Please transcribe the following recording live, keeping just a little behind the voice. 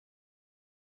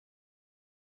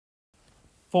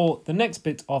For the next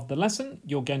bit of the lesson,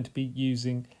 you're going to be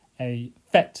using a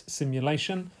phet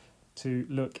simulation to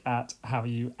look at how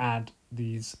you add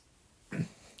these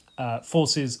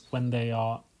forces when they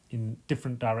are in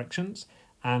different directions.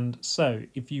 And so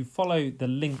if you follow the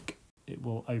link, it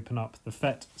will open up the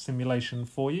phet simulation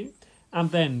for you.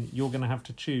 And then you're going to have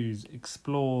to choose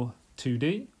Explore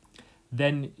 2D.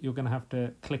 Then you're going to have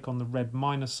to click on the red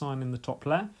minus sign in the top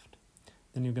left.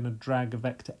 Then you're going to drag a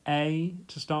vector A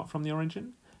to start from the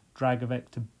origin. Drag a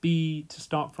vector B to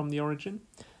start from the origin.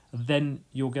 Then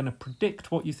you're going to predict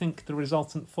what you think the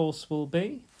resultant force will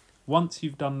be. Once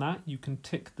you've done that, you can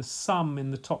tick the sum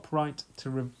in the top right to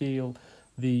reveal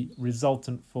the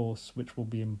resultant force, which will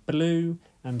be in blue,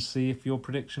 and see if your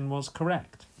prediction was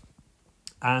correct.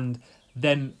 And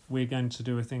then we're going to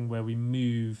do a thing where we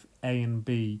move A and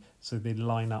B so they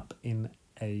line up in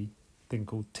a thing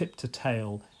called tip to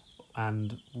tail,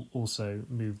 and also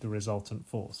move the resultant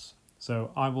force.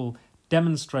 So I will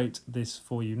demonstrate this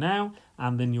for you now,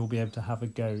 and then you'll be able to have a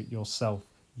go yourself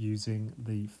using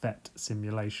the phet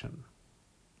simulation.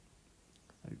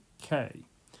 Okay,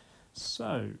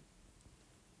 so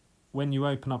when you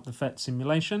open up the phet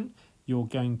simulation, you're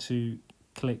going to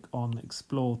click on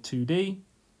Explore 2D,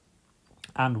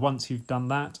 and once you've done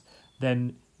that,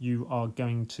 then you are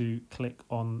going to click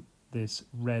on this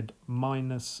red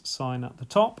minus sign at the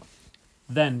top.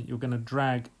 Then you're going to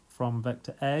drag from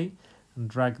vector A and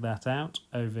drag that out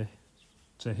over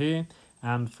to here.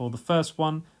 And for the first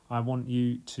one, I want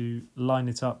you to line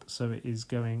it up so it is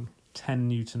going 10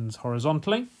 newtons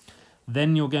horizontally.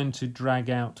 Then you're going to drag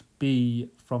out B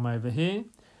from over here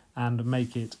and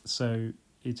make it so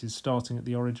it is starting at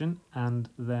the origin, and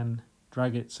then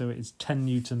drag it so it is 10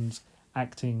 newtons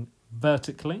acting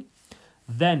vertically.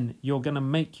 Then you're going to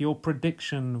make your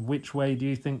prediction. Which way do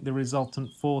you think the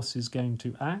resultant force is going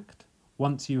to act?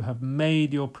 Once you have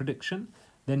made your prediction,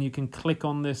 then you can click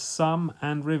on this sum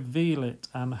and reveal it,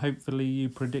 and hopefully you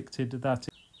predicted that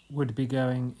it would be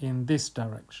going in this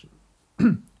direction.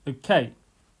 Okay,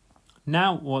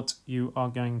 now what you are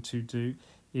going to do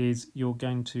is you're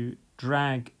going to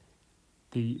drag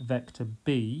the vector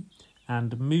B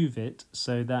and move it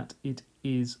so that it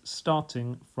is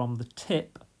starting from the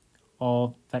tip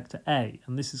of vector A,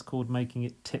 and this is called making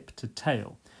it tip to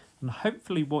tail. And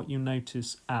hopefully what you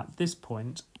notice at this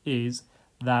point is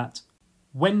that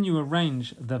when you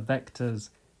arrange the vectors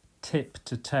tip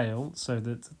to tail so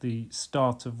that the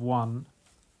start of one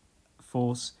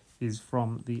force is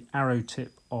from the arrow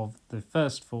tip of the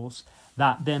first force,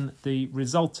 that then the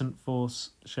resultant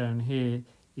force shown here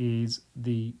is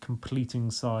the completing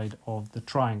side of the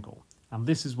triangle. And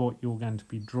this is what you're going to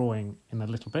be drawing in a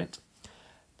little bit.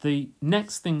 The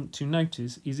next thing to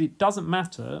notice is it doesn't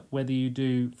matter whether you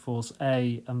do force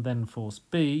A and then force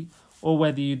B, or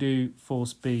whether you do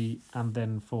force B and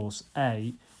then force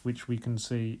A, which we can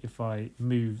see if I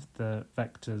move the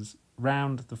vectors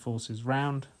round, the forces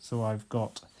round. So I've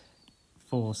got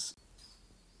force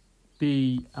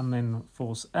B and then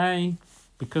force A,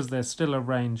 because they're still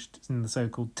arranged in the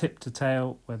so-called tip to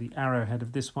tail, where the arrowhead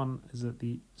of this one is at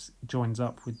the joins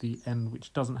up with the end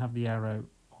which doesn't have the arrow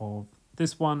of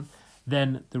this one,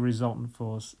 then the resultant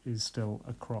force is still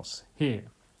across here.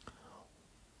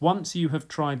 Once you have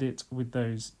tried it with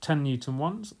those 10 Newton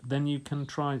ones, then you can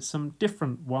try some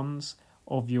different ones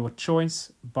of your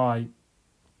choice by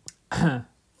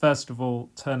first of all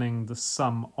turning the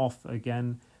sum off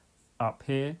again up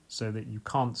here so that you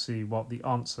can't see what the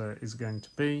answer is going to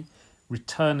be,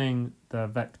 returning the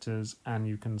vectors, and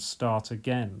you can start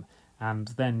again, and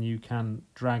then you can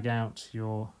drag out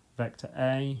your vector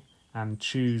A and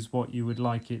choose what you would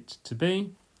like it to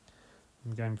be.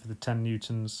 I'm going for the 10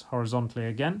 newtons horizontally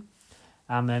again,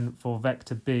 and then for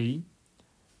vector B,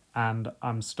 and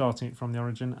I'm starting it from the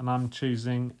origin, and I'm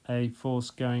choosing a force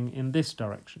going in this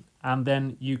direction. And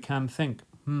then you can think,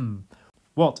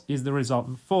 what is the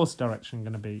resultant force direction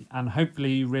going to be? And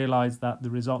hopefully you realise that the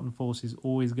resultant force is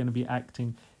always going to be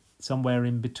acting somewhere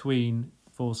in between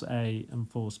force A and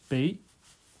force B.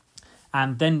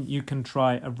 And then you can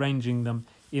try arranging them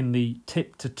in the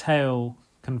tip to tail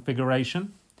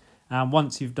configuration. And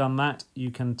once you've done that,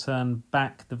 you can turn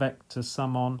back the vector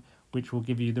sum on, which will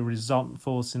give you the resultant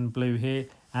force in blue here.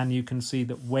 And you can see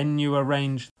that when you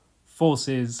arrange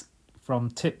forces from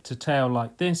tip to tail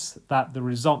like this, that the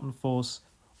resultant force,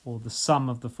 or the sum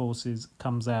of the forces,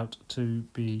 comes out to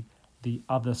be the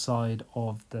other side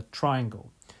of the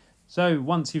triangle. So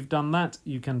once you've done that,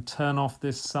 you can turn off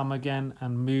this sum again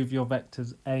and move your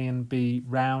vectors A and B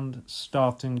round,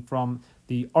 starting from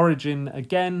the origin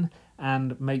again,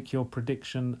 and make your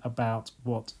prediction about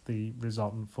what the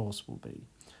resultant force will be.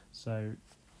 So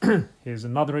Here's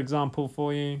another example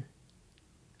for you.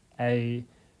 The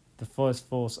first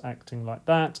force acting like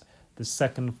that, the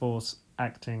second force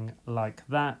acting like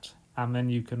that, and then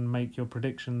you can make your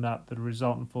prediction that the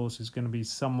resultant force is going to be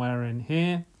somewhere in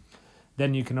here.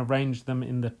 Then you can arrange them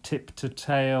in the tip to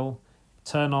tail,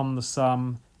 turn on the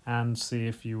sum, and see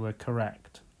if you were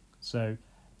correct. So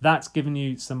that's given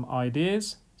you some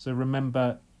ideas. So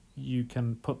remember, you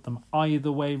can put them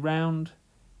either way round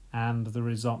and the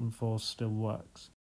resultant force still works.